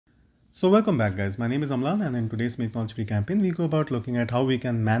So welcome back guys, my name is Amlan and in today's Make Launch Free campaign we go about looking at how we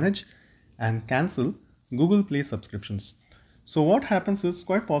can manage and cancel Google Play subscriptions. So what happens is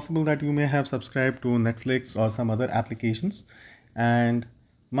quite possible that you may have subscribed to Netflix or some other applications and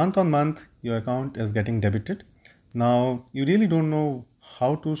month on month your account is getting debited. Now you really don't know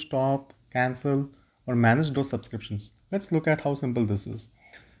how to stop, cancel or manage those subscriptions. Let's look at how simple this is.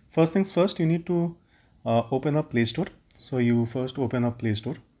 First things first, you need to open up Play Store. So you first open up Play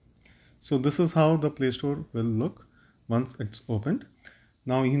Store. So this is how the Play Store will look once it's opened.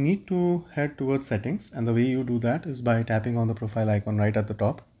 Now you need to head towards settings, and the way you do that is by tapping on the profile icon right at the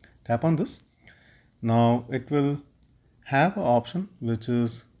top. Tap on this. Now it will have an option which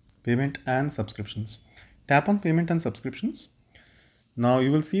is payment and subscriptions. Tap on payment and subscriptions. Now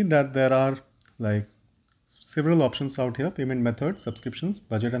you will see that there are like several options out here: payment method, subscriptions,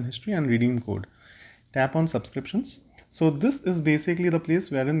 budget and history, and redeem code. Tap on subscriptions. So this is basically the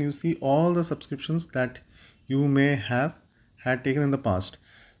place wherein you see all the subscriptions that you may have had taken in the past.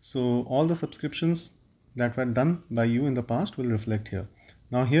 So all the subscriptions that were done by you in the past will reflect here.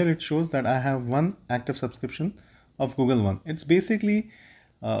 Now here it shows that I have one active subscription of Google One. It's basically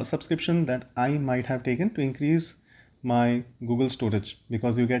a subscription that I might have taken to increase my Google storage,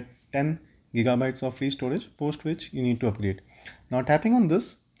 because you get 10 gigabytes of free storage, post which you need to upgrade. Now tapping on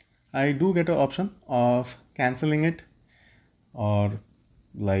this, I do get an option of cancelling it, or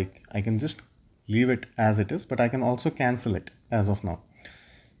like I can just leave it as it is, but I can also cancel it as of now.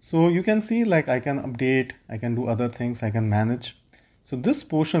 So you can see like I can update, I can do other things, I can manage. So this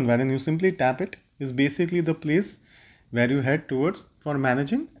portion wherein you simply tap it is basically the place where you head towards for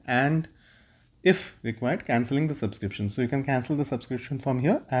managing and, if required, cancelling the subscription. So you can cancel the subscription from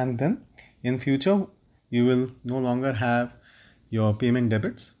here, and then in future you will no longer have your payment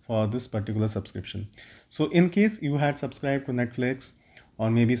debits for this particular subscription. So in case you had subscribed to Netflix or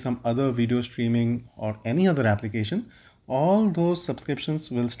maybe some other video streaming or any other application, all those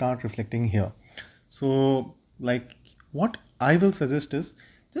subscriptions will start reflecting here. So like what I will suggest is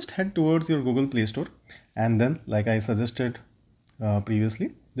just head towards your Google Play Store, and then like I suggested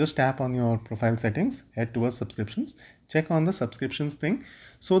previously, just tap on your profile settings, head towards subscriptions, check on the subscriptions thing,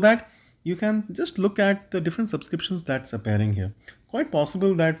 so that you can just look at the different subscriptions that's appearing here. Quite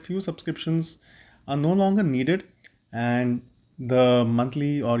possible that few subscriptions are no longer needed, and the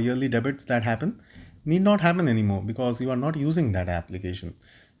monthly or yearly debits that happen need not happen anymore because you are not using that application.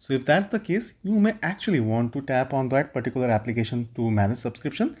 So if that's the case, you may actually want to tap on that particular application to manage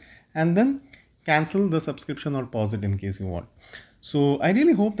subscription and then cancel the subscription or pause it in case you want. So I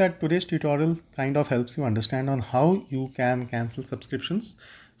really hope that today's tutorial kind of helps you understand on how you can cancel subscriptions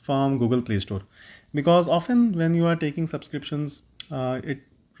from Google Play Store, because often when you are taking subscriptions, it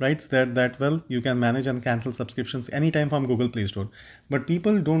writes there that, well, you can manage and cancel subscriptions anytime from Google Play Store, but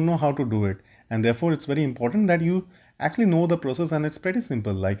people don't know how to do it, and therefore it's very important that you actually know the process, and it's pretty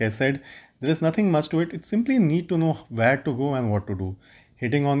simple. Like I said, there is nothing much to it. It's simply need to know where to go and what to do.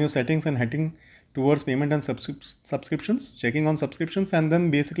 Hitting on your settings and heading towards payment and subscriptions, checking on subscriptions, and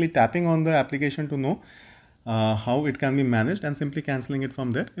then basically tapping on the application to know how it can be managed and simply cancelling it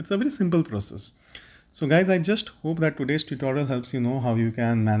from there. It's a very simple process. So guys, I just hope that today's tutorial helps you know how you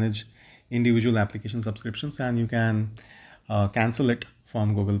can manage individual application subscriptions and you can cancel it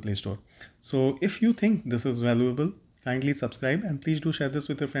from Google Play Store. So if you think this is valuable, kindly subscribe and please do share this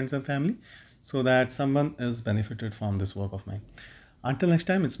with your friends and family so that someone is benefited from this work of mine. Until next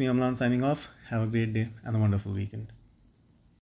time, it's me Amlan signing off. Have a great day and a wonderful weekend.